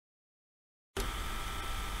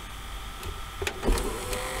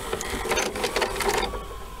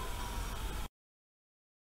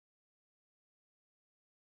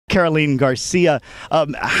Caroline Garcia,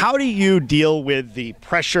 how do you deal with the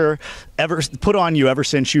pressure put on you ever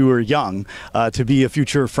since you were young to be a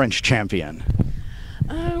future French champion?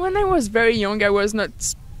 When I was very young, I was not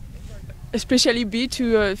especially be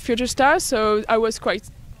to a future star, so I was quite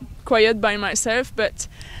quiet by myself. But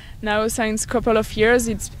now, since a couple of years,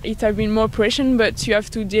 it has been more pressure, but you have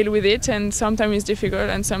to deal with it, and sometimes it's difficult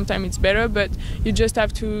and sometimes it's better, but you just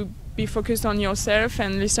have to be focused on yourself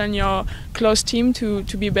and listen your close team to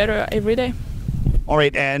be better every day. All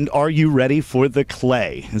right, and are you ready for the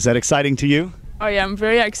clay? Is that exciting to you? Oh yeah, I'm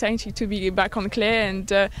very excited to be back on clay, and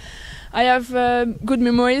I have good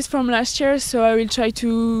memories from last year, so I will try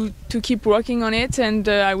to keep working on it, and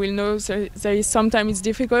I will know sometimes it's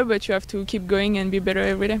difficult, but you have to keep going and be better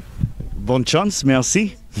every day. Bonne chance,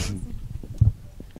 merci.